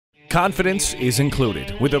Confidence is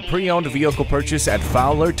included with a pre-owned vehicle purchase at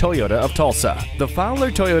Fowler Toyota of Tulsa. The Fowler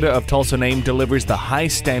Toyota of Tulsa name delivers the high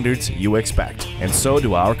standards you expect, and so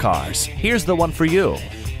do our cars. Here's the one for you.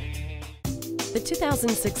 The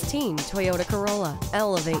 2016 Toyota Corolla.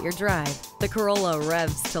 Elevate your drive. The Corolla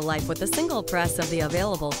revs to life with a single press of the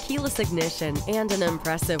available keyless ignition and an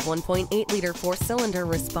impressive 1.8-liter four-cylinder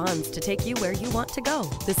response to take you where you want to go.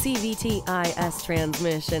 The CVT-IS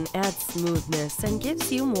transmission adds smoothness and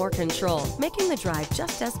gives you more control, making the drive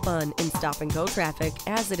just as fun in stop-and-go traffic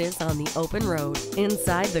as it is on the open road.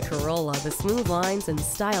 Inside the Corolla, the smooth lines and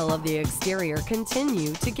style of the exterior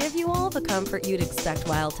continue to give you all the comfort you'd expect,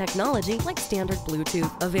 while technology like standard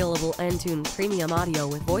Bluetooth, available Entune premium audio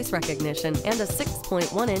with voice recognition, and a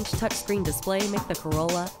 6.1-inch touchscreen display make the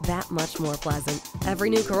Corolla that much more pleasant. Every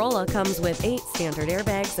new Corolla comes with 8 standard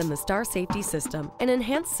airbags and the Star Safety System, an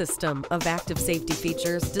enhanced system of active safety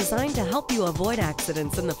features designed to help you avoid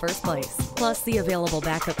accidents in the first place. Plus, the available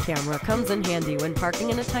backup camera comes in handy when parking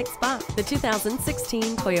in a tight spot. The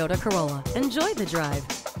 2016 Toyota Corolla. Enjoy the drive.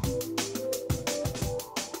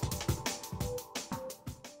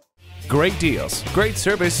 Great deals, great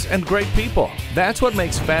service, and great people. That's what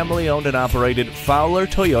makes family-owned and operated Fowler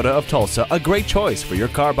Toyota of Tulsa a great choice for your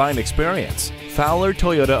car buying experience. Fowler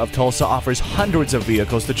Toyota of Tulsa offers hundreds of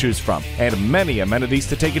vehicles to choose from and many amenities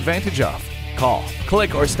to take advantage of. Call,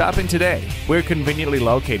 click, or stop in today. We're conveniently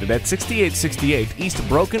located at 6868 East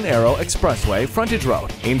Broken Arrow Expressway Frontage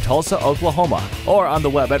Road in Tulsa, Oklahoma, or on the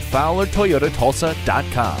web at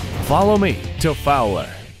fowlertoyotatulsa.com. Follow me to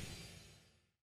Fowler.